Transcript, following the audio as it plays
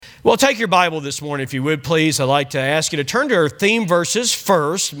Well, take your Bible this morning, if you would, please. I'd like to ask you to turn to our theme verses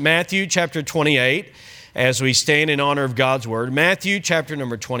first, Matthew chapter 28, as we stand in honor of God's Word. Matthew chapter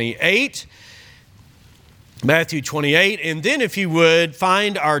number 28. Matthew 28. And then, if you would,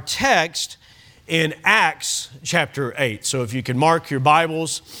 find our text in Acts chapter 8. So if you can mark your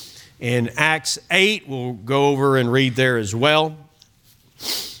Bibles in Acts 8, we'll go over and read there as well.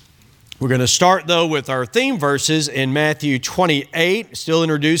 We're going to start, though, with our theme verses in Matthew 28, still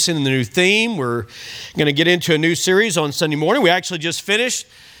introducing the new theme. We're going to get into a new series on Sunday morning. We actually just finished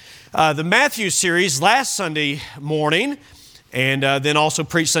the Matthew series last Sunday morning, and then also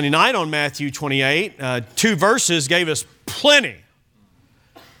preached Sunday night on Matthew 28. Two verses gave us plenty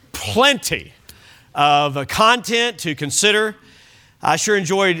of content to consider. I sure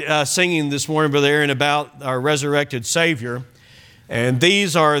enjoyed singing this morning, Brother Aaron, about our resurrected Savior. And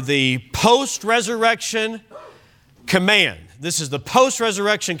these are the post-resurrection command. This is the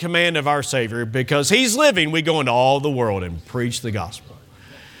post-resurrection command of our Savior. Because He's living, we go into all the world and preach the gospel.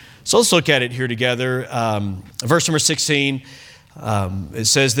 So let's look at it here together. Verse number 16, it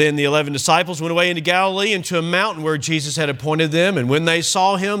says, Then the 11 disciples went away into Galilee, into a mountain where Jesus had appointed them. And when they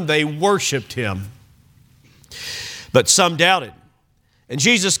saw Him, they worshiped Him. But some doubted. And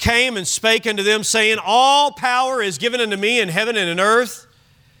Jesus came and spake unto them, saying, All power is given unto me in heaven and in earth.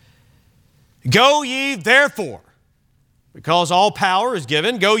 Go ye therefore, because all power is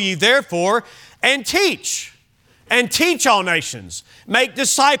given, go ye therefore and teach all nations. Make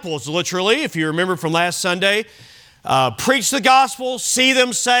disciples, literally, if you remember from last Sunday. Preach the gospel, see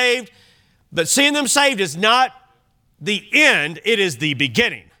them saved. But seeing them saved is not the end, it is the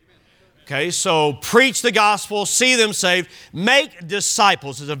beginning. Okay, so preach the gospel, see them saved, make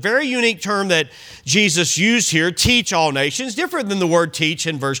disciples. It's a very unique term that Jesus used here, teach all nations, different than the word teach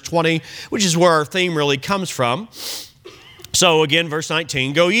in verse 20, which is where our theme really comes from. So again, verse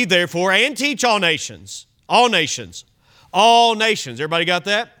 19, Go ye therefore and teach all nations, all nations, all nations. Everybody got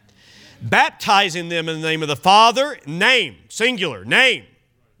that? Baptizing them in the name of the Father, name, singular, name.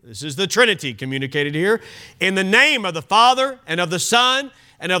 This is the Trinity communicated here. In the name of the Father and of the Son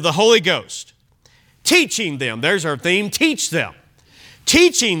and of the Holy Ghost, teaching them, there's our theme, teach them,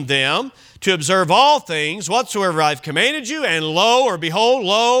 teaching them to observe all things whatsoever I've commanded you, and lo, or behold,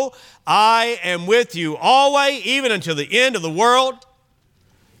 lo, I am with you always, even until the end of the world.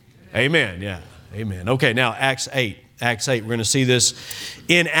 Amen, yeah, amen. Okay, now Acts 8, we're going to see this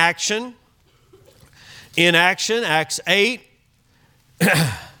in action. Acts 8,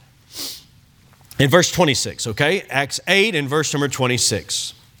 in verse 26, okay? Acts 8 and verse number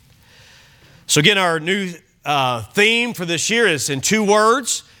 26. So again, our new theme for this year is in two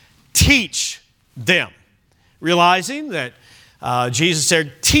words, teach them. Realizing that Jesus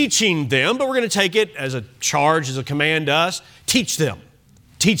said teaching them, but we're going to take it as a charge, as a command to us. Teach them.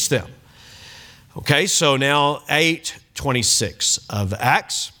 Teach them. Okay, so now 8:26 of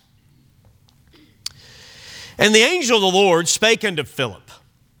Acts. And the angel of the Lord spake unto Philip.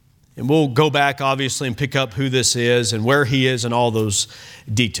 And we'll go back, obviously, and pick up who this is and where he is and all those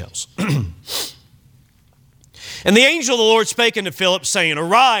details. And the angel of the Lord spake unto Philip, saying,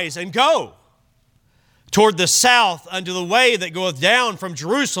 Arise and go toward the south unto the way that goeth down from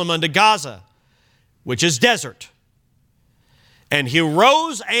Jerusalem unto Gaza, which is desert. And he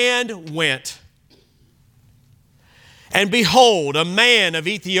arose and went. And behold, a man of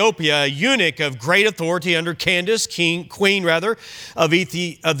Ethiopia, a eunuch of great authority under Candace, queen of the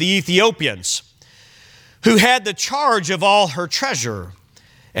Ethiopians, who had the charge of all her treasure,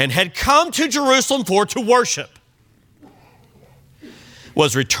 and had come to Jerusalem for to worship,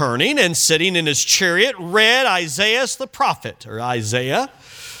 was returning and sitting in his chariot, read Isaiah the prophet, or Isaiah.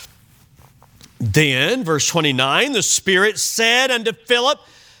 Then, verse 29, the Spirit said unto Philip,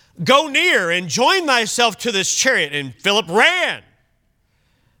 Go near and join thyself to this chariot. And Philip ran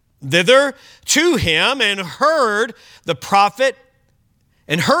thither to him and heard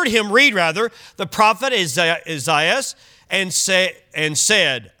him read the prophet Isaiah, and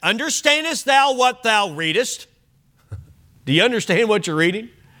said, Understandest thou what thou readest? Do you understand what you're reading?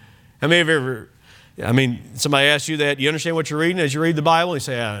 How many of you ever, somebody asks you that, do you understand what you're reading as you read the Bible? You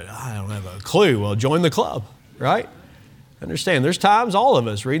say, I don't have a clue. Well, join the club, right? Understand, there's times all of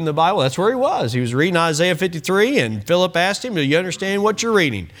us reading the Bible, that's where he was. He was reading Isaiah 53, and Philip asked him, do you understand what you're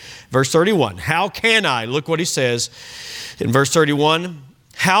reading? Verse 31, how can I, look what he says in verse 31,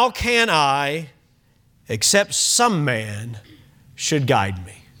 how can I, except some man should guide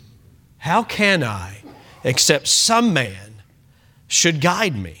me? How can I, except some man should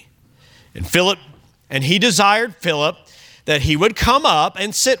guide me? And he desired Philip that he would come up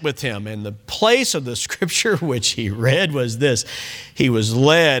and sit with him. And the place of the scripture which he read was this: he was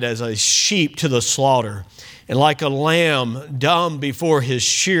led as a sheep to the slaughter, and like a lamb dumb before his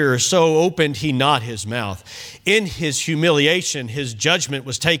shearer, so opened he not his mouth. In his humiliation, his judgment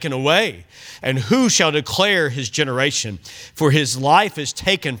was taken away. And who shall declare his generation? For his life is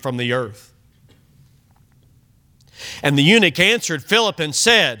taken from the earth. And the eunuch answered Philip and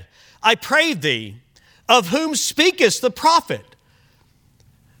said, I pray thee, of whom speaketh the prophet?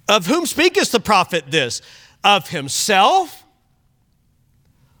 Of whom speaketh the prophet this? Of himself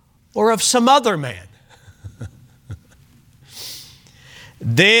or of some other man?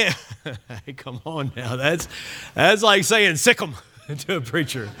 Then, come on now, that's like saying sick 'em to a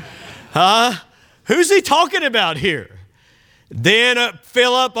preacher. Huh? Who's he talking about here? Then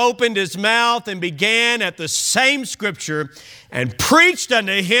Philip opened his mouth and began at the same scripture and preached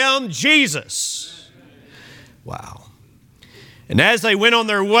unto him Jesus. Wow. And as they went on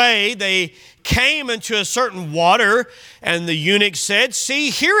their way, they came into a certain water, and the eunuch said,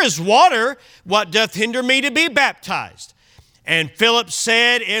 See, here is water. What doth hinder me to be baptized? And Philip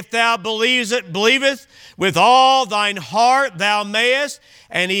said, If thou believest with all thine heart, thou mayest.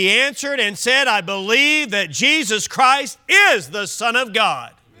 And he answered and said, I believe that Jesus Christ is the Son of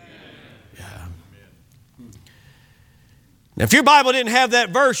God. Yeah. Now, if your Bible didn't have that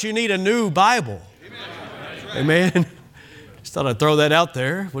verse, you need a new Bible. Amen. Just thought I'd throw that out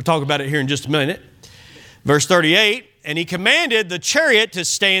there. We'll talk about it here in just a minute. Verse 38, and he commanded the chariot to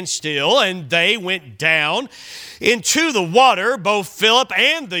stand still, and they went down into the water, both Philip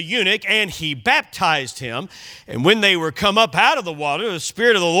and the eunuch, and he baptized him. And when they were come up out of the water, the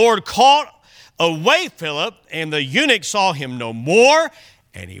Spirit of the Lord caught away Philip, and the eunuch saw him no more,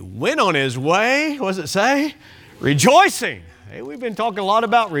 and he went on his way, what does it say? Rejoicing. Hey, we've been talking a lot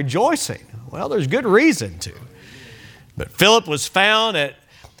about rejoicing. Well, there's good reason to. But Philip was found at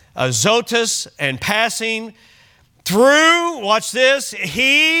Azotus, and passing through, watch this,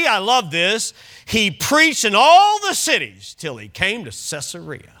 I love this, he preached in all the cities till he came to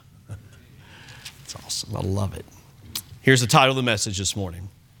Caesarea. That's awesome. I love it. Here's the title of the message this morning.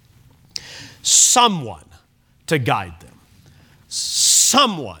 Someone to guide them.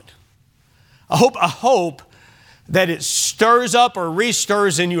 Someone. I hope that it stirs up or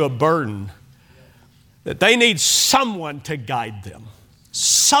restirs in you a burden that they need someone to guide them.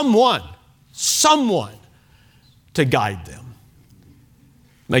 Someone to guide them.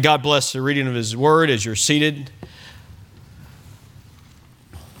 May God bless the reading of His Word as you're seated.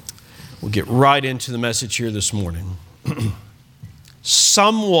 We'll get right into the message here this morning.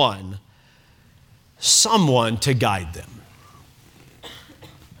 Someone to guide them.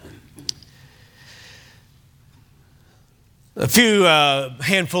 A few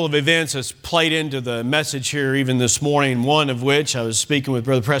handful of events has played into the message here even this morning, one of which I was speaking with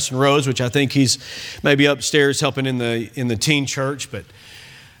Brother Preston Rose, which I think he's maybe upstairs helping in the teen church, but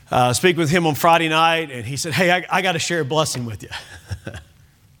speak with him on Friday night, and he said, hey, I got to share a blessing with you.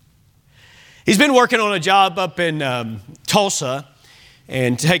 He's been working on a job up in Tulsa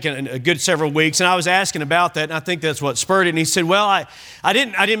and taking a good several weeks, and I was asking about that, and I think that's what spurred it. And he said, well, I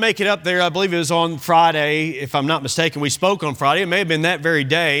didn't make it up there. I believe it was on Friday, if I'm not mistaken. We spoke on Friday. It may have been that very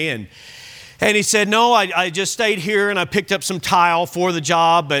day, and he said, no, I just stayed here, and I picked up some tile for the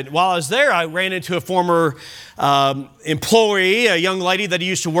job, but while I was there, I ran into a former employee, a young lady that he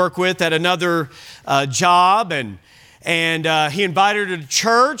used to work with at another job, and he invited her to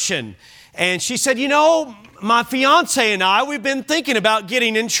church, and she said, you know, my fiance and I, we've been thinking about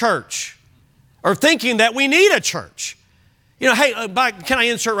getting in church, or thinking that we need a church. You know, hey, can I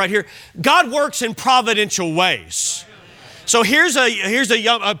insert right here? God works in providential ways. So here's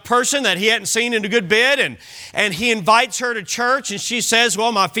a person that he hadn't seen in a good bit, and he invites her to church, and she says,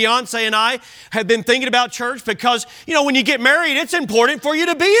 well, my fiance and I have been thinking about church because, you know, when you get married, it's important for you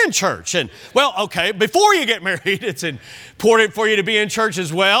to be in church. And, well, okay, before you get married, it's important for you to be in church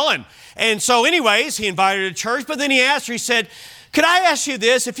as well. And so anyways, he invited her to church, but then he asked her, he said, could I ask you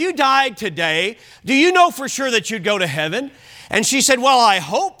this? If you died today, do you know for sure that you'd go to heaven? And she said, well, I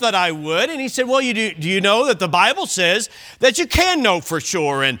hope that I would. And he said, well, do you know that the Bible says that you can know for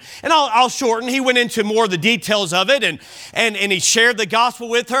sure? And I'll shorten. He went into more of the details of it, and he shared the gospel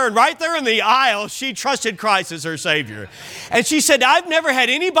with her. And right there in the aisle, she trusted Christ as her Savior. And she said, I've never had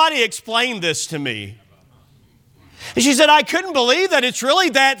anybody explain this to me. And she said, I couldn't believe that it's really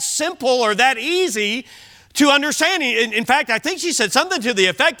that simple or that easy to understand. In fact, I think she said something to the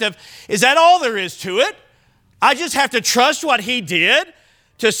effect of, is that all there is to it? I just have to trust what He did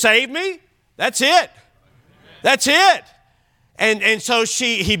to save me? That's it. That's it. And so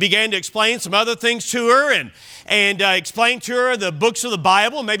he began to explain some other things to her and explained to her the books of the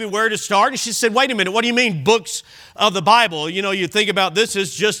Bible, maybe where to start. And she said, wait a minute, what do you mean books of the Bible? You know, you think about this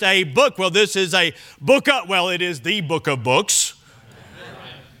as just a book. Well, this is a book of, well, it is the book of books.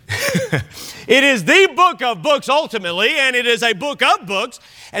 It is the book of books ultimately, and it is a book of books.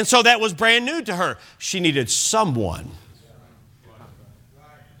 And so that was brand new to her. She needed someone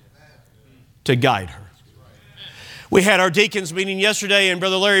to guide her. We had our deacons meeting yesterday, and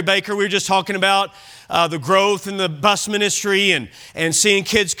Brother Larry Baker, we were just talking about the growth in the bus ministry and seeing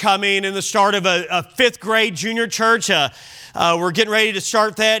kids coming and the start of a fifth grade junior church. We're getting ready to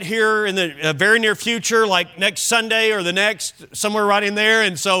start that here in the very near future, like next Sunday or the next, somewhere right in there.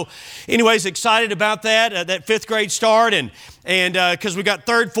 And so anyways, excited about that fifth grade start. And because we got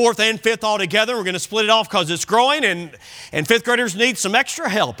third, fourth, and fifth all together, we're going to split it off because it's growing, and fifth graders need some extra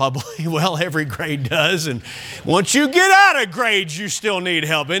help, I believe. Well, every grade does. And once you get out of grades, you still need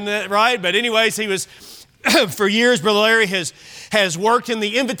help, isn't that right? But anyways, he was, for years, Brother Larry has worked in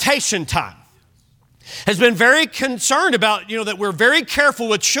the invitation time. Has been very concerned about, that we're very careful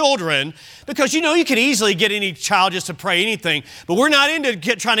with children because, you can easily get any child just to pray anything, but we're not into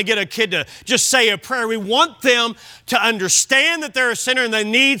trying to get a kid to just say a prayer. We want them to understand that they're a sinner and they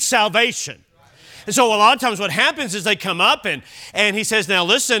need salvation. And so a lot of times what happens is they come up and he says, now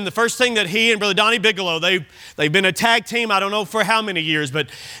listen, the first thing that he and Brother Donnie Bigelow, they've been a tag team, I don't know for how many years, but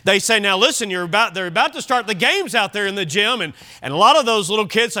they say, now listen, they're about to start the games out there in the gym. And a lot of those little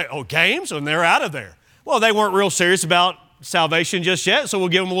kids say, oh, games? And they're out of there. Well, they weren't real serious about salvation just yet, so we'll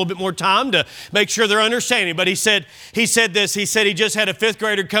give them a little bit more time to make sure they're understanding. But he said this, he said he just had a fifth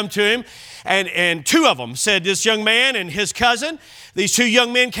grader come to him, and two of them said this young man and his cousin, these two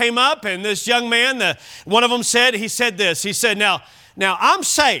young men came up, and this young man, one of them said, he said this, he said, now I'm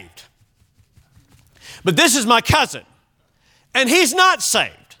saved, but this is my cousin, and he's not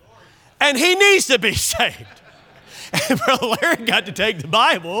saved, and he needs to be saved. And Brother Larry got to take the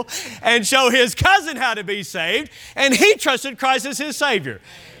Bible and show his cousin how to be saved, and he trusted Christ as his Savior.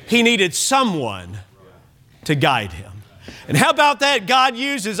 He needed someone to guide him. And how about that? God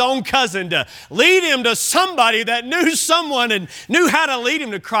used his own cousin to lead him to somebody that knew someone and knew how to lead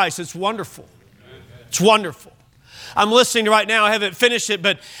him to Christ. It's wonderful. It's wonderful. I'm listening right now. I haven't finished it,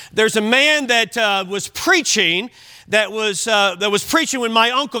 but there's a man that was preaching that was preaching with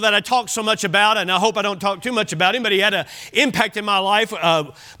my uncle that I talked so much about, and I hope I don't talk too much about him, but he had an impact in my life.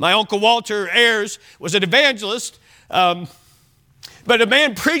 My uncle Walter Ayers was an evangelist, but a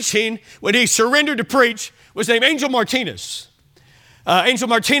man preaching, when he surrendered to preach, was named Angel Martinez. Angel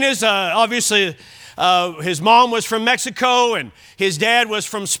Martinez, obviously, his mom was from Mexico, and his dad was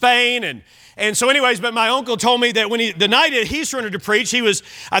from Spain, and so anyways, but my uncle told me that the night that he surrendered to preach, he was,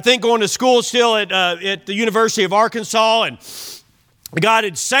 I think, going to school still at the University of Arkansas, and God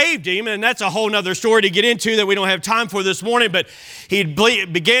had saved him, and that's a whole nother story to get into that we don't have time for this morning, but he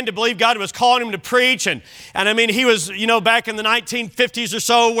began to believe God was calling him to preach, and I mean, he was, back in the 1950s or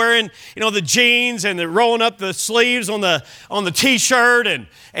so, wearing, the jeans and rolling up the sleeves on the T-shirt,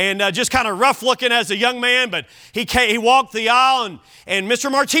 and just kind of rough looking as a young man, but he walked the aisle, and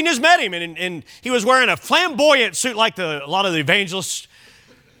Mr. Martinez met him, and he was wearing a flamboyant suit like a lot of the evangelists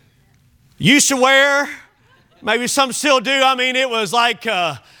used to wear. Maybe some still do. I mean, it was like,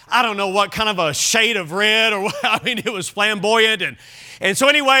 I don't know what kind of a shade of red, or I mean, it was flamboyant. And so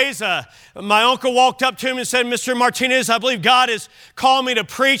anyways, my uncle walked up to him and said, Mr. Martinez, I believe God has called me to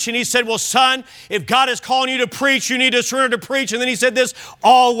preach. And he said, well, son, if God is calling you to preach, you need to surrender to preach. And then he said this,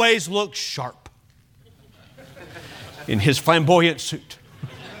 always look sharp in his flamboyant suit.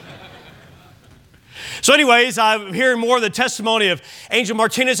 So anyways, I'm hearing more of the testimony of Angel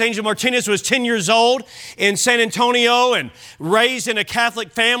Martinez. Angel Martinez was 10 years old in San Antonio and raised in a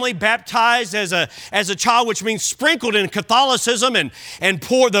Catholic family, baptized as a child, which means sprinkled in Catholicism, and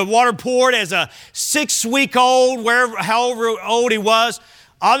the water poured as a 6-week-old, however old he was,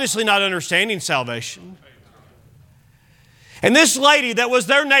 obviously not understanding salvation. And this lady that was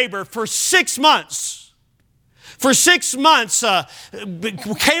their neighbor for 6 months,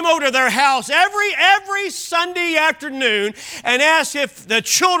 came over to their house every Sunday afternoon and asked if the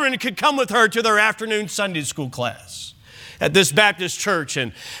children could come with her to their afternoon Sunday school class at this Baptist church.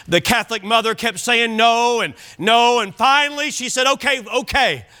 And the Catholic mother kept saying no and no. And finally she said,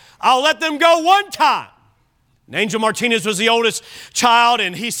 okay, I'll let them go one time. Angel Martinez was the oldest child,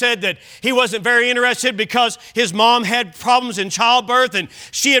 and he said that he wasn't very interested because his mom had problems in childbirth, and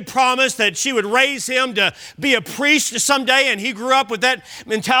she had promised that she would raise him to be a priest someday, and he grew up with that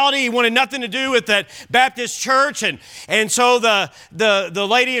mentality. He wanted nothing to do with that Baptist church, and so the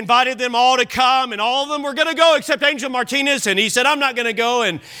lady invited them all to come, and all of them were going to go except Angel Martinez, and he said, I'm not going to go,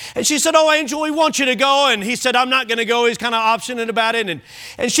 and she said, oh, Angel, we want you to go, and he said, I'm not going to go. He's kind of obstinate about it,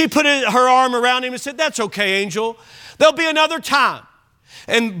 and she put her arm around him and said, that's okay, Angel. There'll be another time.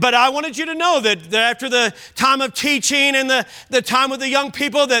 But I wanted you to know that after the time of teaching and the time with the young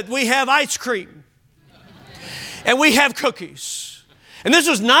people that we have ice cream. And we have cookies. And this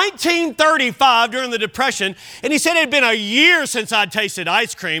was 1935 during the Depression. And he said it had been a year since I'd tasted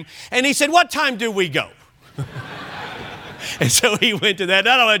ice cream. And he said, what time do we go? And so he went to that.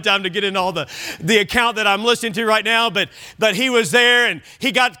 I don't have time to get into all the account that I'm listening to right now, but he was there, and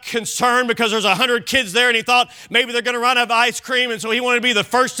he got concerned because there's 100 kids there, and he thought maybe they're going to run out of ice cream, and so he wanted to be the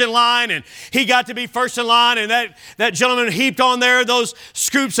first in line, and he got to be first in line, and that gentleman heaped on there those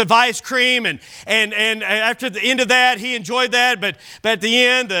scoops of ice cream, and after the end of that, he enjoyed that, but at the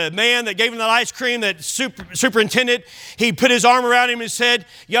end, the man that gave him that ice cream, that superintendent, he put his arm around him and said,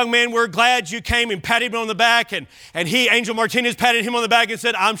 young man, we're glad you came, and patted him on the back, and Angel Martinez patted him on the back and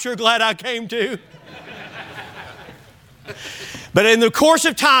said, I'm sure glad I came too. But in the course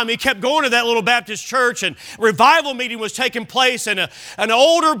of time, he kept going to that little Baptist church, and a revival meeting was taking place, and an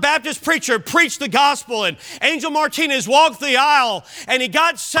older Baptist preacher preached the gospel, and Angel Martinez walked the aisle, and he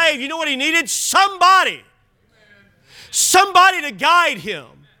got saved. You know what he needed? Somebody to guide him.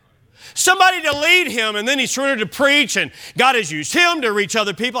 Somebody to lead him, and then he started to preach, and God has used him to reach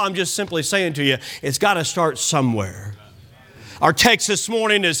other people. I'm just simply saying to you, it's got to start somewhere. Our text this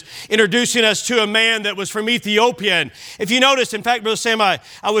morning is introducing us to a man that was from Ethiopia. And if you notice, in fact, Brother Sam, I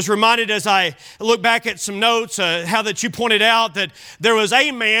was reminded as I look back at some notes, how that you pointed out that there was a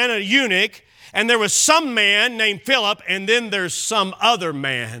man, a eunuch, and there was some man named Philip, and then there's some other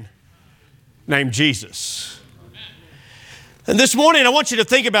man named Jesus. And this morning, I want you to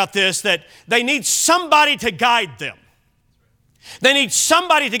think about this, that they need somebody to guide them. They need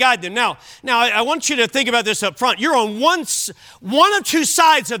somebody to guide them. Now, I want you to think about this up front. You're on one of two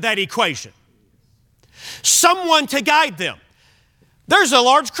sides of that equation. Someone to guide them. There's a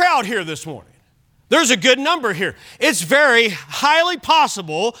large crowd here this morning. There's a good number here. It's very highly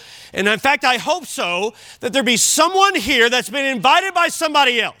possible, and in fact, I hope so, that there be someone here that's been invited by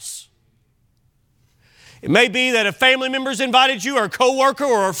somebody else. It may be that a family member's invited you, or a coworker,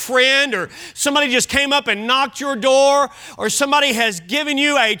 or a friend, or somebody just came up and knocked your door, or somebody has given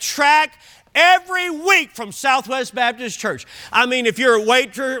you a tract every week from Southwest Baptist Church. I mean, if you're a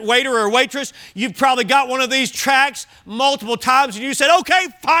waiter or a waitress, you've probably got one of these tracts multiple times, and you said, okay,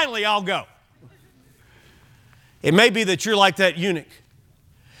 finally I'll go. It may be that you're like that eunuch.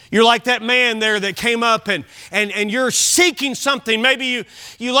 You're like that man there that came up and you're seeking something. Maybe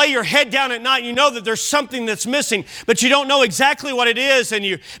you lay your head down at night and you know that there's something that's missing, but you don't know exactly what it is, and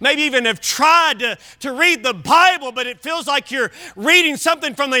you maybe even have tried to read the Bible, but it feels like you're reading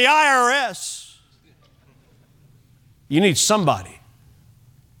something from the IRS. You need somebody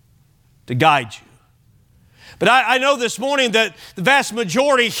to guide you. But I know this morning that the vast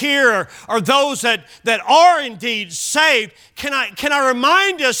majority here are those that are indeed saved. Can I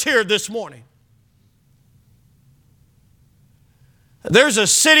remind us here this morning? There's a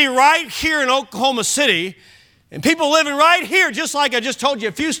city right here in Oklahoma City, and people living right here, just like I just told you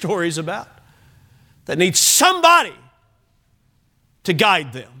a few stories about, that need somebody to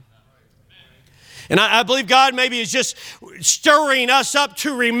guide them. And I believe God maybe is just stirring us up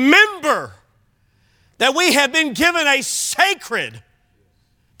to remember that we have been given a sacred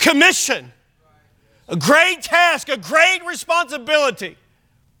commission, a great task, a great responsibility.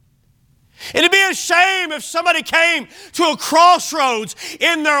 It'd be a shame if somebody came to a crossroads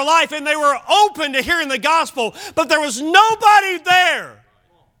in their life and they were open to hearing the gospel, but there was nobody there.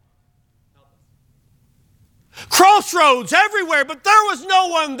 Crossroads everywhere, but there was no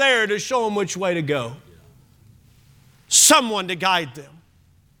one there to show them which way to go. Someone to guide them.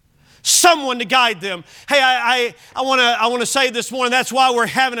 Someone to guide them. Hey, I want to say this morning, that's why we're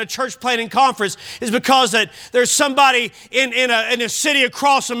having a church planting conference, is because that there's somebody in a city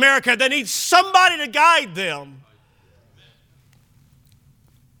across America that needs somebody to guide them.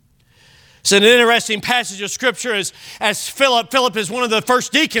 It's an interesting passage of Scripture as Philip is one of the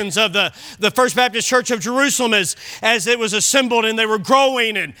first deacons of the First Baptist Church of Jerusalem as it was assembled and they were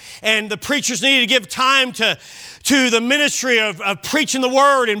growing and the preachers needed to give time to the ministry of preaching the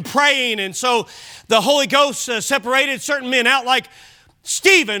word and praying. And so the Holy Ghost separated certain men out like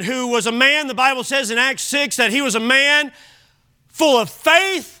Stephen, who was a man, the Bible says in Acts 6 that he was a man full of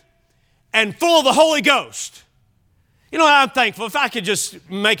faith and full of the Holy Ghost. You know, I'm thankful. If I could just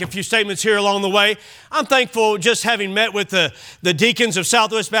make a few statements here along the way, I'm thankful just having met with the deacons of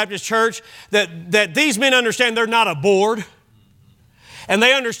Southwest Baptist Church that these men understand they're not a board, and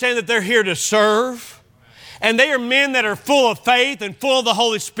they understand that they're here to serve, and they are men that are full of faith and full of the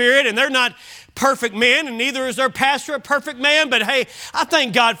Holy Spirit, and they're not perfect men, and neither is their pastor a perfect man. But hey, I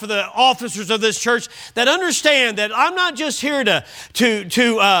thank God for the officers of this church that understand that I'm not just here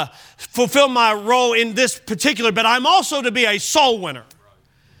to fulfill my role in this particular, but I'm also to be a soul winner.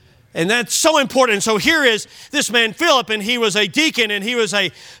 And that's so important. And so here is this man Philip, and he was a deacon and he was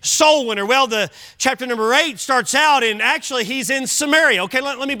a soul winner. Well, the chapter number 8 starts out, and actually he's in Samaria. Okay,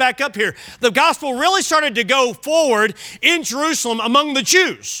 let me back up here. The gospel really started to go forward in Jerusalem among the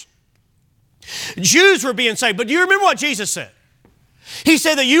Jews. Jews were being saved. But do you remember what Jesus said? He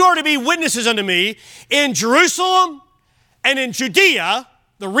said that you are to be witnesses unto me in Jerusalem and in Judea,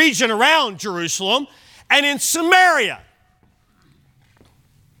 the region around Jerusalem, and in Samaria.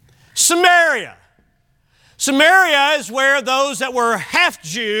 Samaria. Samaria is where those that were half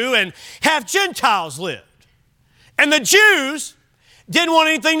Jew and half Gentiles lived. And the Jews didn't want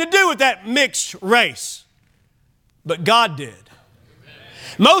anything to do with that mixed race. But God did.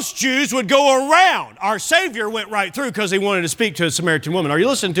 Most Jews would go around. Our Savior went right through because he wanted to speak to a Samaritan woman. Are you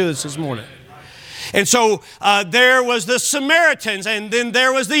listening to this morning? And so there was the Samaritans, and then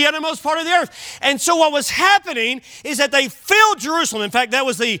there was the uttermost part of the earth. And so what was happening is that they filled Jerusalem. In fact, that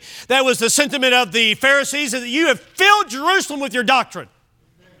was the sentiment of the Pharisees, that you have filled Jerusalem with your doctrine.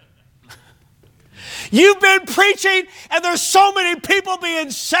 You've been preaching, and there's so many people being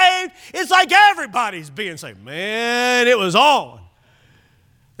saved. It's like everybody's being saved. Man, it was on.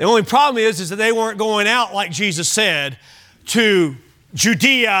 The only problem is that they weren't going out, like Jesus said, to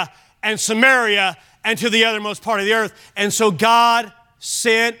Judea and Samaria and to the uttermost part of the earth. And so God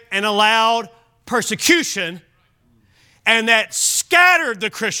sent and allowed persecution, and that scattered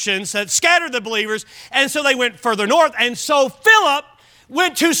the Christians, that scattered the believers, and so they went further north. And so Philip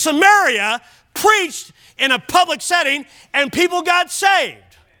went to Samaria, preached in a public setting, and people got saved.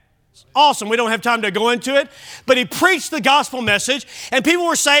 Awesome. We don't have time to go into it, but he preached the gospel message, and people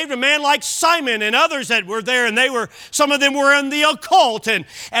were saved. A man like Simon and others that were there, and some of them were in the occult, and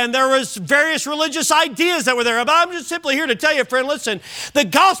there was various religious ideas that were there. But I'm just simply here to tell you, friend, listen, the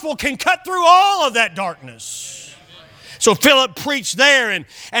gospel can cut through all of that darkness. So Philip preached there, and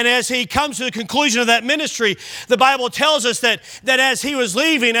as he comes to the conclusion of that ministry, the Bible tells us that as he was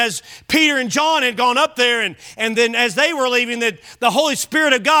leaving, as Peter and John had gone up there, and then as they were leaving, that the Holy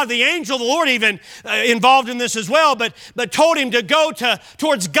Spirit of God, the angel of the Lord even involved in this as well, but told him to go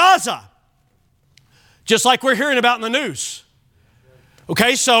towards Gaza, just like we're hearing about in the news.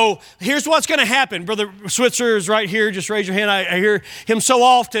 Okay, so here's what's going to happen. Brother Switzer is right here. Just raise your hand. I hear him so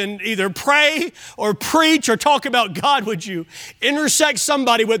often either pray or preach or talk about God. Would you intersect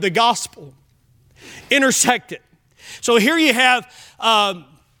somebody with the gospel? Intersect it. So here you have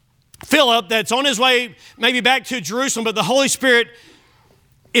Philip that's on his way maybe back to Jerusalem, but the Holy Spirit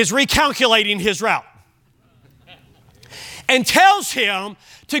is recalculating his route and tells him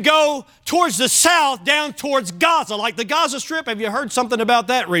to go towards the south, down towards Gaza, like the Gaza Strip. Have you heard something about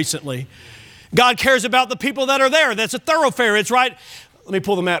that recently? God cares about the people that are there. That's a thoroughfare. It's right. Let me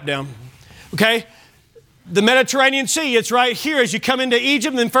pull the map down. Okay. The Mediterranean Sea, it's right here as you come into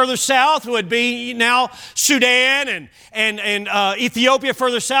Egypt, and then further south would be now Sudan and Ethiopia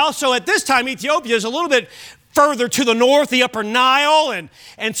further south. So at this time, Ethiopia is a little bit further to the north, the upper Nile,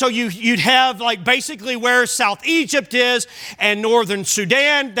 and so you'd have like basically where South Egypt is and northern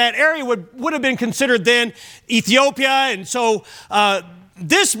Sudan. That area would have been considered then Ethiopia. And so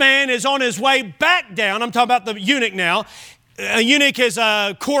this man is on his way back down. I'm talking about the eunuch now. A eunuch is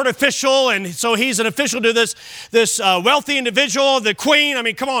a court official, and so he's an official to this wealthy individual, the queen. I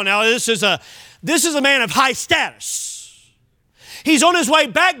mean, come on now, this is a man of high status. He's on his way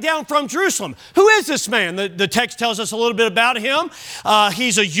back down from Jerusalem. Who is this man? The text tells us a little bit about him.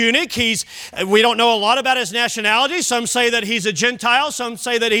 He's a eunuch. We don't know a lot about his nationality. Some say that he's a Gentile. Some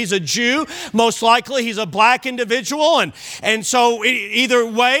say that he's a Jew. Most likely he's a black individual. And so either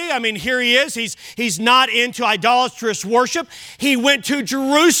way, I mean, here he is. He's not into idolatrous worship. He went to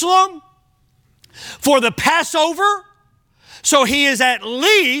Jerusalem for the Passover So he is at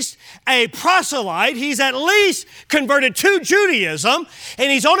least a proselyte. He's at least converted to Judaism,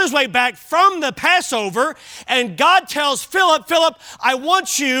 and he's on his way back from the Passover, and God tells Philip, Philip, I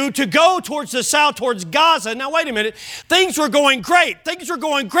want you to go towards the south, towards Gaza. Now, wait a minute. Things were going great. Things were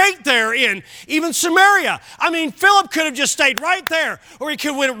going great there in even Samaria. I mean, Philip could have just stayed right there, or he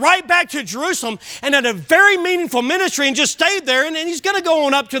could have went right back to Jerusalem and had a very meaningful ministry and just stayed there, and he's going to go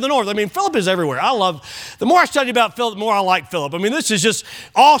on up to the north. I mean, Philip is everywhere. The more I study about Philip, the more I like Philip. I mean, this is just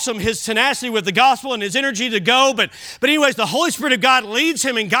awesome, his tenacity with the gospel and his energy to go. But anyways, the Holy Spirit of God leads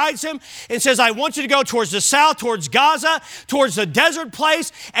him and guides him and says, I want you to go towards the south, towards Gaza, towards the desert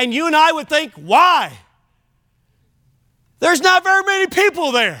place. And you and I would think, why? There's not very many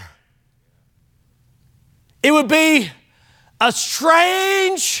people there. It would be a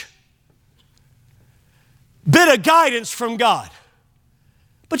strange bit of guidance from God.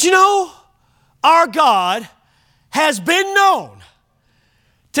 But you know, our God has been known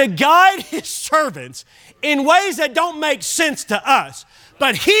to guide his servants in ways that don't make sense to us.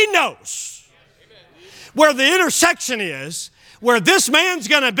 But he knows where the intersection is, where this man's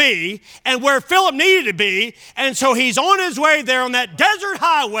going to be, and where Philip needed to be. And so he's on his way there on that desert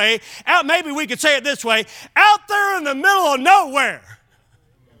highway, out, maybe we could say it this way, out there in the middle of nowhere.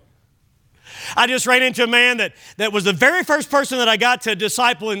 I just ran into a man that was the very first person that I got to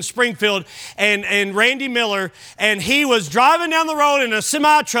disciple in Springfield, and Randy Miller, and he was driving down the road in a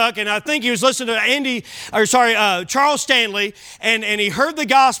semi-truck, and I think he was listening to Charles Stanley, and he heard the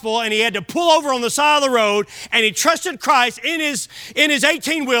gospel, and he had to pull over on the side of the road, and he trusted Christ in his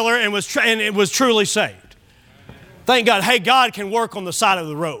 18-wheeler and was truly saved. Thank God. Hey, God can work on the side of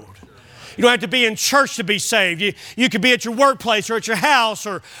the road. You don't have to be in church to be saved. You could be at your workplace or at your house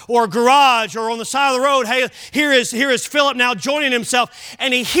or a garage or on the side of the road. Hey, here is Philip now joining himself,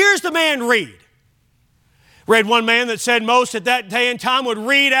 and he hears the man read. Read one man that said most at that day and time would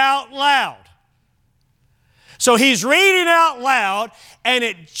read out loud. So he's reading out loud, and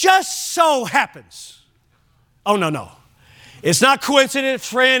it just so happens. Oh, no. It's not coincidence,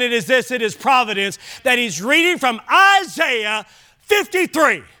 friend. It is providence that he's reading from Isaiah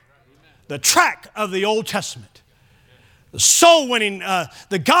 53. The track of the Old Testament. The soul winning,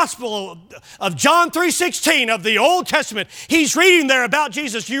 the gospel of John 3:16 of the Old Testament. He's reading there about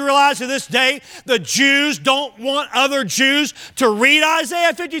Jesus. You realize to this day, the Jews don't want other Jews to read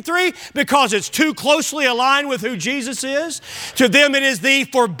Isaiah 53 because it's too closely aligned with who Jesus is. To them, it is the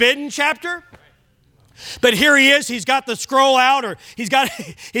forbidden chapter. But here he is, he's got the scroll out, he's got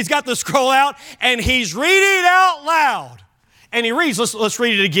the scroll out, and he's reading out loud. And he reads, let's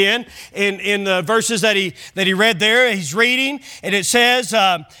read it again in the verses that he read there. He's reading, and it says,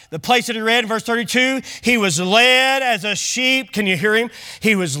 the place that he read in verse 32, he was led as a sheep. Can you hear him?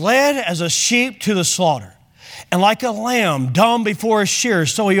 He was led as a sheep to the slaughter. And like a lamb dumb before a shearer,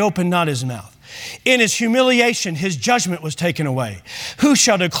 so he opened not his mouth. In his humiliation, his judgment was taken away. Who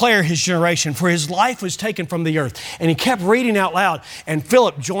shall declare his generation? For his life was taken from the earth. And he kept reading out loud, and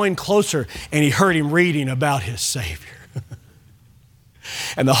Philip joined closer, and he heard him reading about his Savior.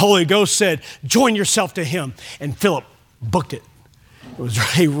 And the Holy Ghost said, join yourself to him. And Philip booked it.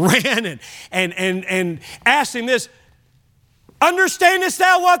 He ran and asked him this, understandest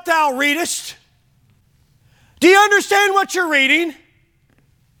thou what thou readest? Do you understand what you're reading?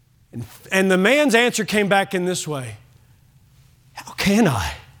 And the man's answer came back in this way. How can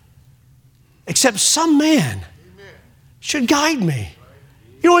I? Except some man should guide me.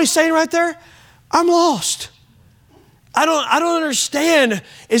 You know what he's saying right there? I'm lost. I don't understand.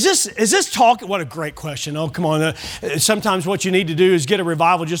 Is this talk? What a great question. Oh, come on. Sometimes what you need to do is get a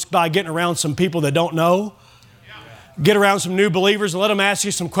revival just by getting around some people that don't know. Get around some new believers and let them ask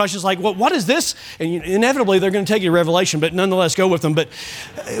you some questions like, what is this? And inevitably they're going to take you to Revelation, but nonetheless go with them. But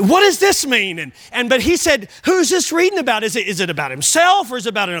what does this mean? But he said, who's this reading about? Is it about himself or is it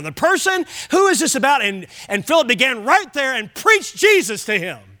about another person? Who is this about? And Philip began right there and preached Jesus to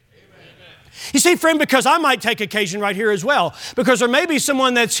him. You see, friend, because I might take occasion right here as well, because there may be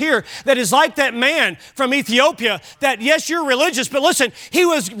someone that's here that is like that man from Ethiopia that, yes, you're religious, but listen, he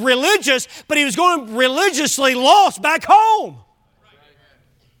was religious, but he was going religiously lost back home.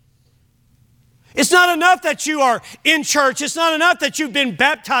 It's not enough that you are in church. It's not enough that you've been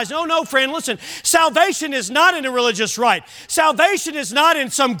baptized. No, friend, listen. Salvation is not in a religious rite. Salvation is not in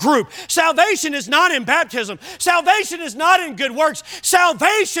some group. Salvation is not in baptism. Salvation is not in good works.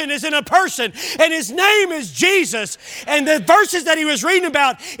 Salvation is in a person, and his name is Jesus. And the verses that he was reading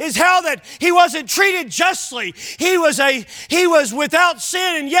about is how that he wasn't treated justly. He was without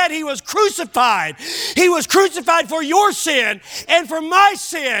sin, and yet he was crucified. He was crucified for your sin and for my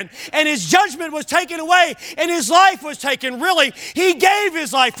sin, and his judgment was was taken away and his life was taken. Really, he gave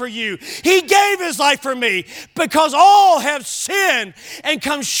his life for you. He gave his life for me because all have sinned and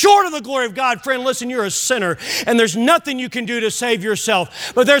come short of the glory of God. Friend, listen, you're a sinner and there's nothing you can do to save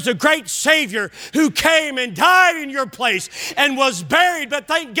yourself. But there's a great Savior who came and died in your place and was buried. But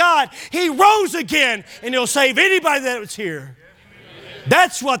thank God, he rose again and he'll save anybody that was here.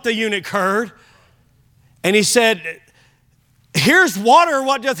 That's what the eunuch heard. And he said, here's water,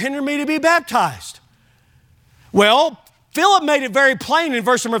 what doth hinder me to be baptized? Well, Philip made it very plain in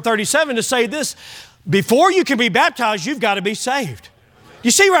verse number 37 to say this: before you can be baptized, you've got to be saved.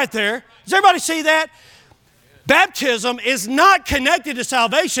 You see right there? Does everybody see that? Baptism is not connected to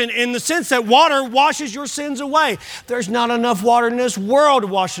salvation in the sense that water washes your sins away. There's not enough water in this world to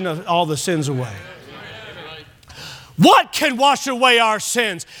wash all the sins away. What can wash away our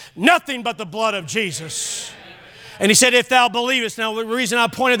sins? Nothing but the blood of Jesus. And he said, if thou believest. Now, the reason I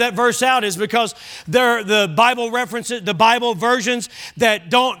pointed that verse out is because the Bible references, the Bible versions that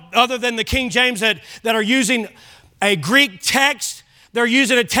don't, other than the King James, that are using a Greek text, they're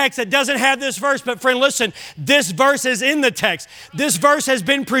using a text that doesn't have this verse. But friend, listen, this verse is in the text. This verse has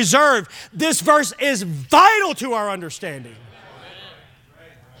been preserved. This verse is vital to our understanding.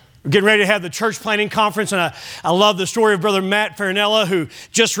 We're getting ready to have the church planting conference, and I love the story of Brother Matt Farinella, who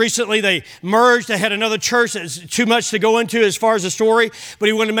just recently they merged. They had another church that's too much to go into as far as the story, but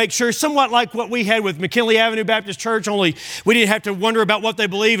he wanted to make sure, somewhat like what we had with McKinley Avenue Baptist Church, only we didn't have to wonder about what they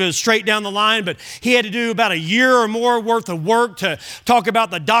believe. It was straight down the line, but he had to do about a year or more worth of work to talk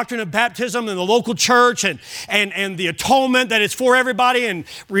about the doctrine of baptism in the local church and the atonement that it's for everybody and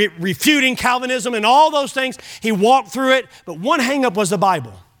refuting Calvinism and all those things. He walked through it, but one hang up was the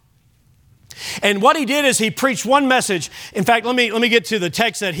Bible. And what he did is he preached one message. In fact, let me get to the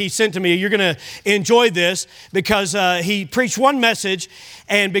text that he sent to me. You're going to enjoy this because he preached one message,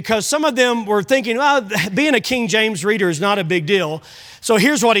 and because some of them were thinking, well, being a King James reader is not a big deal. So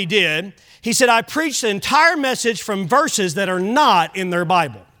here's what he did. He said, I preached the entire message from verses that are not in their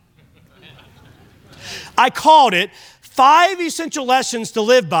Bible. I called it 5 essential lessons to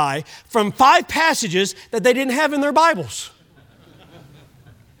live by from 5 passages that they didn't have in their Bibles.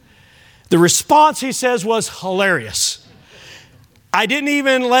 The response, he says, was hilarious. I didn't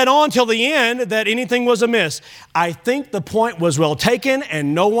even let on till the end that anything was amiss. I think the point was well taken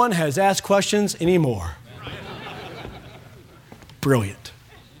and no one has asked questions anymore. Brilliant.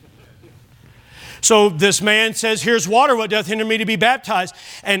 So this man says, here's water, what doth hinder me to be baptized?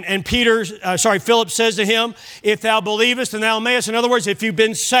 And Philip says to him, if thou believest and thou mayest. In other words, if you've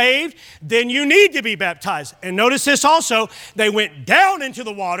been saved, then you need to be baptized. And notice this also, they went down into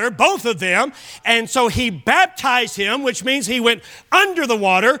the water, both of them. And so he baptized him, which means he went under the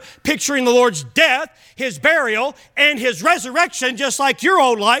water, picturing the Lord's death, his burial, and his resurrection, just like your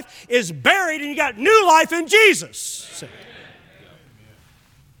old life is buried and you got new life in Jesus.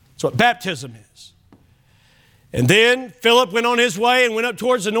 That's what baptism is. And then Philip went on his way and went up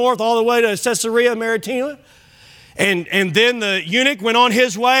towards the north all the way to Caesarea Maritima. And then the eunuch went on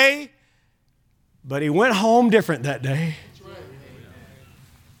his way, but he went home different that day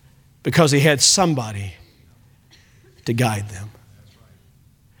because he had somebody to guide them.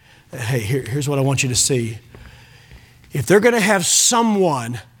 Hey, here's what I want you to see. If they're going to have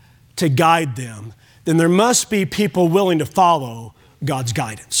someone to guide them, then there must be people willing to follow God's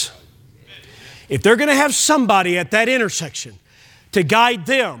guidance. If they're going to have somebody at that intersection to guide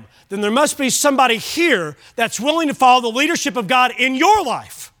them, then there must be somebody here that's willing to follow the leadership of God in your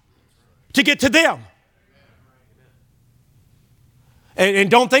life to get to them. And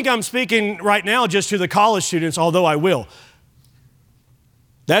don't think I'm speaking right now just to the college students, although I will.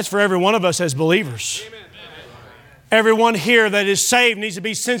 That's for every one of us as believers. Amen. Everyone here that is saved needs to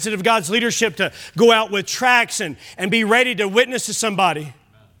be sensitive to God's leadership to go out with tracts and be ready to witness to somebody.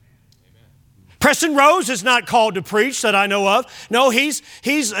 Preston Rose is not called to preach that I know of. No, he's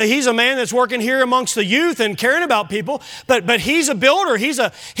a man that's working here amongst the youth and caring about people. But he's a builder.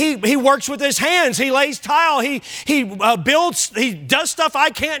 He works with his hands. He lays tile. He builds. He does stuff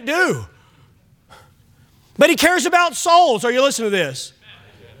I can't do. But he cares about souls. Are you listening to this?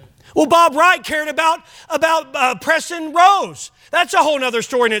 Well, Bob Wright cared about Preston Rose. That's a whole other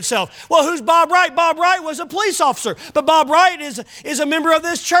story in itself. Well, who's Bob Wright? Bob Wright was a police officer, but Bob Wright is a member of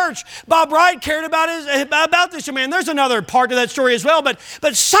this church. Bob Wright cared about this man. There's another part to that story as well, but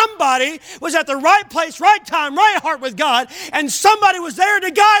somebody was at the right place, right time, right heart with God, and somebody was there to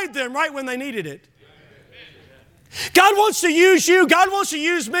guide them right when they needed it. God wants to use you. God wants to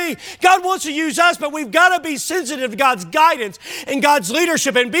use me. God wants to use us, but we've got to be sensitive to God's guidance and God's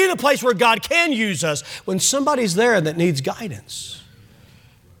leadership and be in a place where God can use us when somebody's there that needs guidance.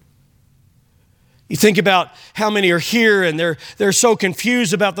 You think about how many are here and they're so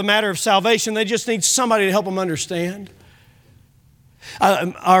confused about the matter of salvation, they just need somebody to help them understand.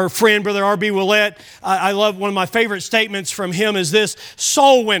 Our friend, Brother R.B. Willett, I love one of my favorite statements from him is this: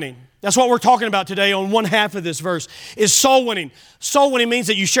 soul winning. That's what we're talking about today on one half of this verse, is soul winning. Soul winning means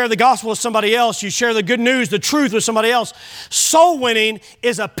that you share the gospel with somebody else. You share the good news, the truth with somebody else. Soul winning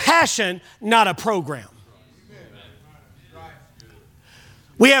is a passion, not a program.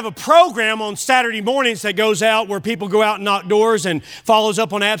 We have a program on Saturday mornings that goes out where people go out and knock doors and follows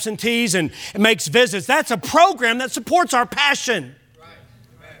up on absentees and makes visits. That's a program that supports our passion.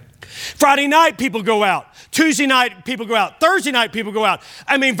 Friday night, people go out. Tuesday night, people go out. Thursday night, people go out.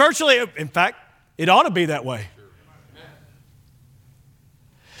 I mean, virtually, in fact, it ought to be that way.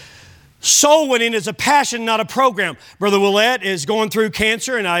 Soul winning is a passion, not a program. Brother Willett is going through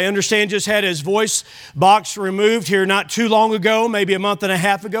cancer, and I understand just had his voice box removed here not too long ago, maybe a month and a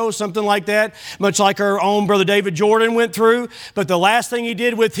half ago, something like that, much like our own Brother David Jordan went through. But the last thing he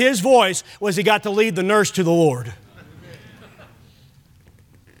did with his voice was he got to lead the nurse to the Lord.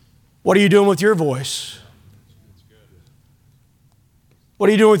 What are you doing with your voice? What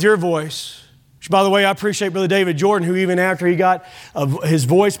are you doing with your voice? Which, by the way, I appreciate Brother David Jordan, who even after he got his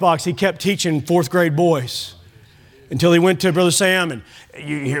voice box, he kept teaching fourth grade boys until he went to Brother Sam. And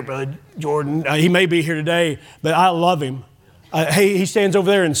you hear Brother Jordan, he may be here today, but I love him. He stands over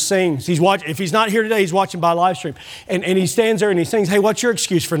there and sings. If he's not here today, he's watching by live stream. And he stands there and he sings. Hey, what's your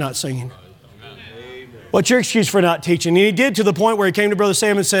excuse for not singing? What's your excuse for not teaching? And he did, to the point where he came to Brother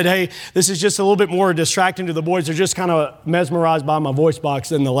Sam and said, hey, this is just a little bit more distracting to the boys. They're just kind of mesmerized by my voice box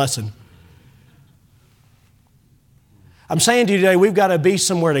than the lesson. I'm saying to you today, we've got to be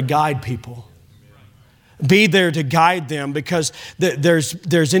somewhere to guide people. Be there to guide them, because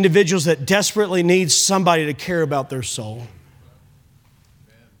there's individuals that desperately need somebody to care about their soul.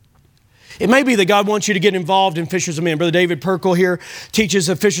 It may be that God wants you to get involved in Fishers of Men. Brother David Perkle here teaches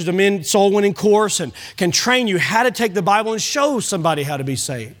a Fishers of Men soul-winning course and can train you how to take the Bible and show somebody how to be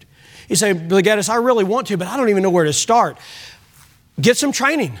saved. You say, Brother Gaddis, I really want to, but I don't even know where to start. Get some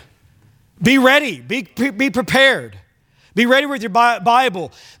training. Be ready. Be prepared. Be ready with your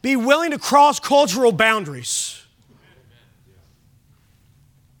Bible. Be willing to cross cultural boundaries.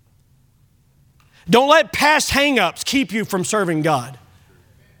 Don't let past hang-ups keep you from serving God.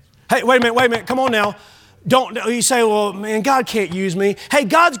 Hey, wait a minute, come on now. You say, well, man, God can't use me. Hey,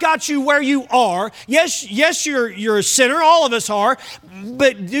 God's got you where you are. Yes, you're a sinner, all of us are,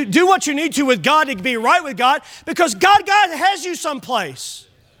 but do what you need to with God to be right with God, because God has you someplace.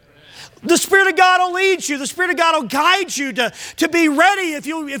 The Spirit of God will lead you. The Spirit of God will guide you to be ready if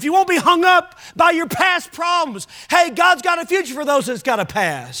you won't be hung up by your past problems. Hey, God's got a future for those that's got a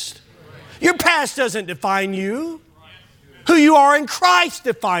past. Your past doesn't define you. Who you are in Christ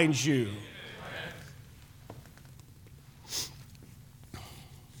defines you.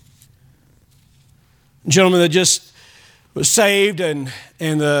 Gentleman that just was saved and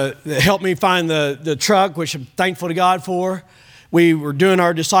helped me find the truck, which I'm thankful to God for. We were doing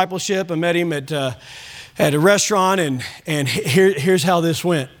our discipleship. I met him at a restaurant, and here's how this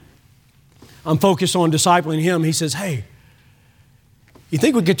went. I'm focused on discipling him. He says, hey, you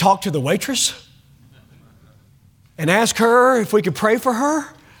think we could talk to the waitress and ask her if we could pray for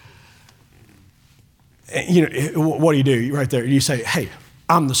her? And, you know, what do? Right there? You say, hey,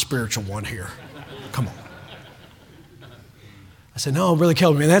 I'm the spiritual one here. Come on. I said, no, Brother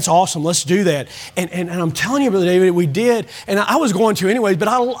Kelvin, man, that's awesome. Let's do that. And I'm telling you, Brother David, we did. And I was going to anyways, but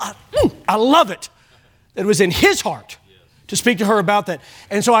I love it. It was in his heart to speak to her about that.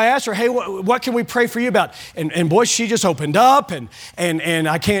 And so I asked her, hey, what can we pray for you about? And boy, she just opened up, and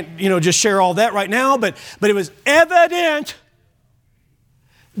I can't, just share all that right now, but it was evident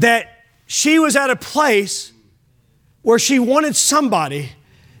that she was at a place where she wanted somebody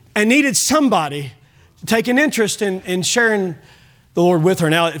and needed somebody to take an interest in sharing the Lord with her.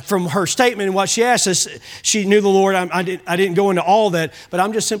 Now, from her statement and what she asked us, she knew the Lord. I didn't go into all that, but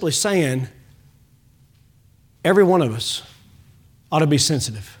I'm just simply saying, every one of us ought to be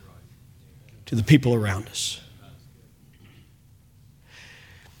sensitive to the people around us.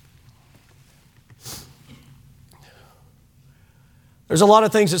 There's a lot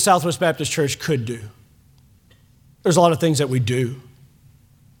of things that Southwest Baptist Church could do. There's a lot of things that we do.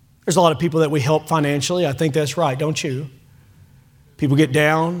 There's a lot of people that we help financially. I think that's right, don't you? People get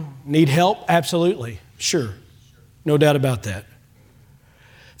down, need help? Absolutely, sure. No doubt about that.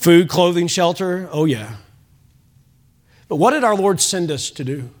 Food, clothing, shelter? Oh yeah. But what did our Lord send us to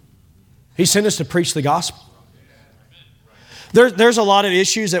do? He sent us to preach the gospel. There's a lot of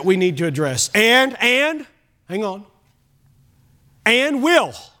issues that we need to address. And, hang on, and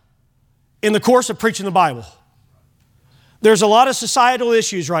will in the course of preaching the Bible. There's a lot of societal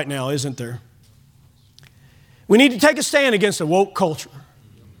issues right now, isn't there? We need to take a stand against the woke culture.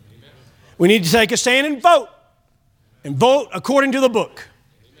 We need to take a stand and vote according to the book.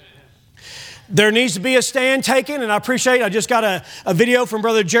 There needs to be a stand taken, and I just got a video from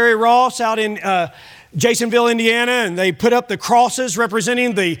Brother Jerry Ross out in Jasonville, Indiana, and they put up the crosses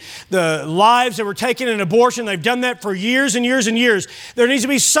representing the lives that were taken in abortion. They've done that for years and years and years. There needs to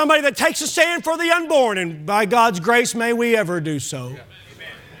be somebody that takes a stand for the unborn, and by God's grace, may we ever do so. Yeah.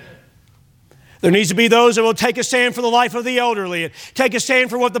 There needs to be those that will take a stand for the life of the elderly, and take a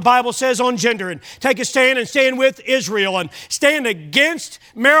stand for what the Bible says on gender, and take a stand and stand with Israel, and stand against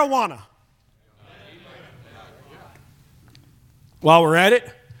marijuana. While we're at it,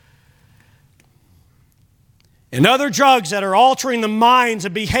 and other drugs that are altering the minds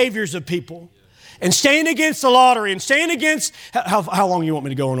and behaviors of people, and stand against the lottery, and stand against, how long you want me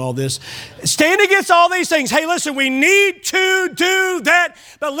to go on all this? Stand against all these things. Hey, listen, we need to do that.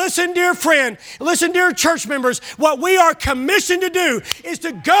 But listen, dear friend, listen, dear church members, what we are commissioned to do is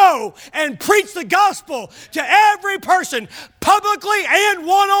to go and preach the gospel to every person, publicly and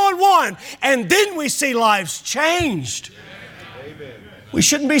one-on-one. And then we see lives changed. Amen. We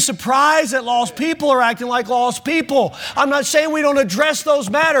shouldn't be surprised that lost people are acting like lost people. I'm not saying we don't address those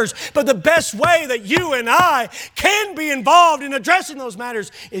matters, but the best way that you and I can be involved in addressing those matters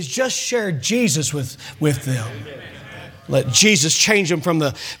is just share Jesus with them. Let Jesus change them from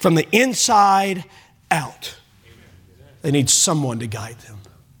the inside out. They need someone to guide them.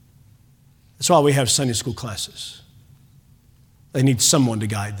 That's why we have Sunday school classes. They need someone to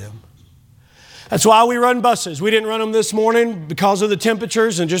guide them. That's why we run buses. We didn't run them this morning because of the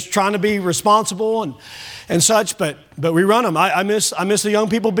temperatures and just trying to be responsible and such, but we run them. I miss the young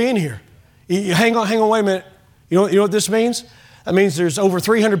people being here. Hang on, wait a minute. You know what this means? That means there's over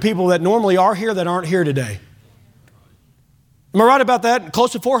 300 people that normally are here that aren't here today. Am I right about that?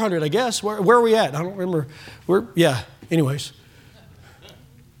 Close to 400, I guess. Where are we at? I don't remember. Anyways.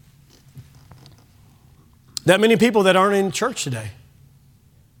 That many people that aren't in church today.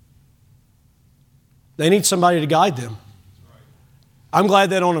 They need somebody to guide them. I'm glad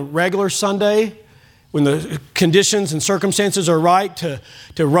that on a regular Sunday, when the conditions and circumstances are right to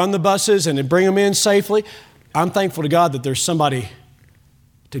run the buses and to bring them in safely, I'm thankful to God that there's somebody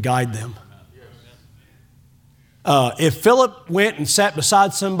to guide them. If Philip went and sat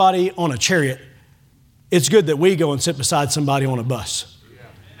beside somebody on a chariot, it's good that we go and sit beside somebody on a bus.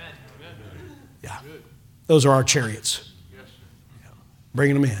 Yeah, those are our chariots.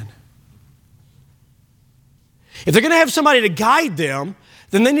 Bringing them in. If they're going to have somebody to guide them,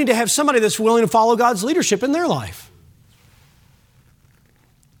 then they need to have somebody that's willing to follow God's leadership in their life.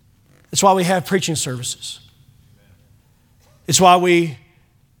 That's why we have preaching services. It's why we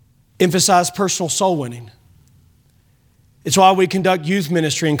emphasize personal soul winning. It's why we conduct youth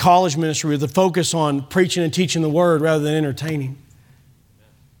ministry and college ministry with a focus on preaching and teaching the Word rather than entertaining.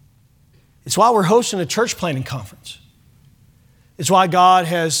 It's why we're hosting a church planting conference. It's why God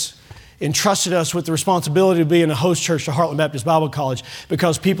has entrusted us with the responsibility of being a host church to Heartland Baptist Bible College,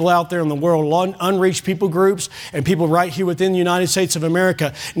 because people out there in the world, unreached people groups, and people right here within the United States of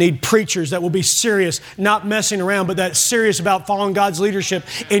America need preachers that will be serious, not messing around, but that's serious about following God's leadership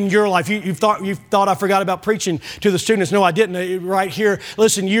in your life. You thought I forgot about preaching to the students. No, I didn't. Right here,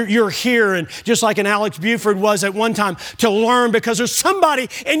 listen, you're here, and just like an Alex Buford was at one time, to learn, because there's somebody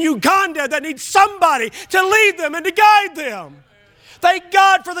in Uganda that needs somebody to lead them and to guide them. Thank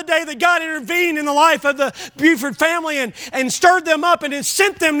God for the day that God intervened in the life of the Buford family and stirred them up and has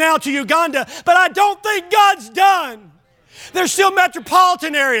sent them now to Uganda. But I don't think God's done. There's still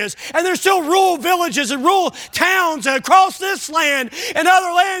metropolitan areas, and there's still rural villages and rural towns across this land and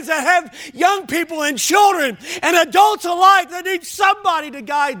other lands that have young people and children and adults alike that need somebody to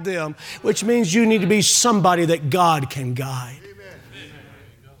guide them, which means you need to be somebody that God can guide.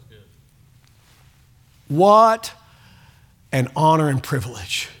 What an honor and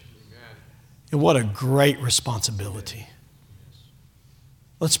privilege. And what a great responsibility.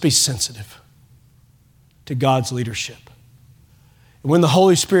 Let's be sensitive to God's leadership. And when the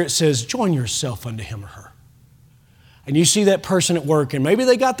Holy Spirit says, join yourself unto him or her, and you see that person at work, and maybe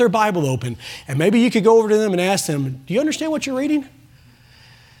they got their Bible open, and maybe you could go over to them and ask them, do you understand what you're reading?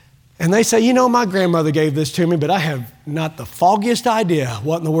 And they say, my grandmother gave this to me, but I have not the foggiest idea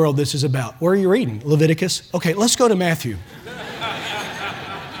what in the world this is about. Where are you reading? Leviticus? Okay, let's go to Matthew.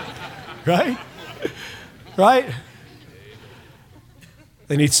 Right? Right?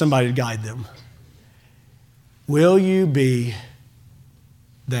 They need somebody to guide them. Will you be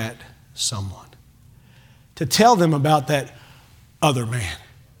that someone? To tell them about that other man.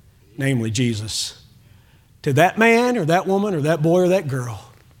 namely Jesus, to that man or that woman or that boy or that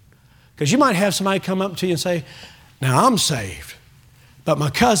girl. Because you might have somebody come up to you and say, now I'm saved, but my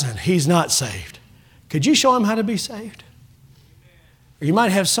cousin, he's not saved. Could you show him how to be saved? Or you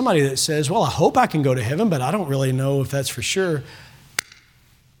might have somebody that says, well, I hope I can go to heaven, but I don't really know if that's for sure.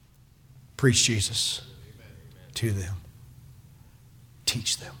 Preach Jesus to them.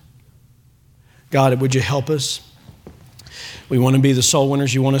 Teach them. God, would you help us? We want to be the soul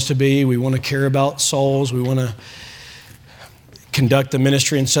winners you want us to be. We want to care about souls. We want to conduct the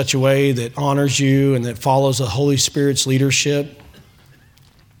ministry in such a way that honors you and that follows the Holy Spirit's leadership.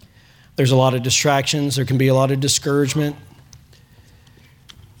 There's a lot of distractions. There can be a lot of discouragement.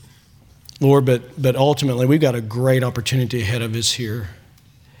 Lord, but ultimately, we've got a great opportunity ahead of us here.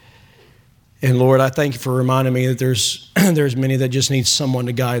 And Lord, I thank you for reminding me that there's many that just need someone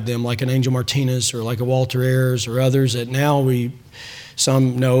to guide them, like an Angel Martinez or like a Walter Ayers or others that now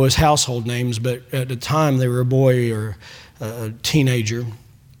some know as household names, but at the time they were a boy or a teenager.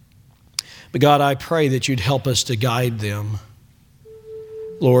 But God, I pray that you'd help us to guide them.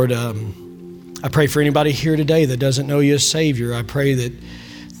 Lord, I pray for anybody here today that doesn't know you as Savior. I pray that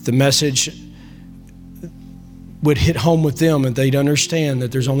the message would hit home with them and they'd understand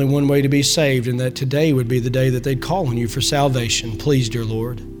that there's only one way to be saved and that today would be the day that they'd call on you for salvation. Please, dear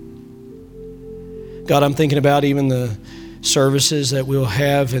Lord. God, I'm thinking about even the services that we'll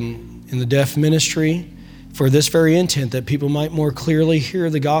have in the deaf ministry for this very intent, that people might more clearly hear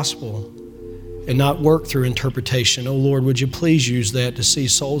the gospel and not work through interpretation. Oh Lord, would you please use that to see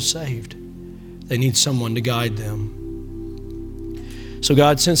souls saved? They need someone to guide them. So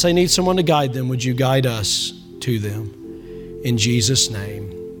God, since they need someone to guide them, would you guide us to them? In Jesus'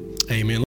 name, amen.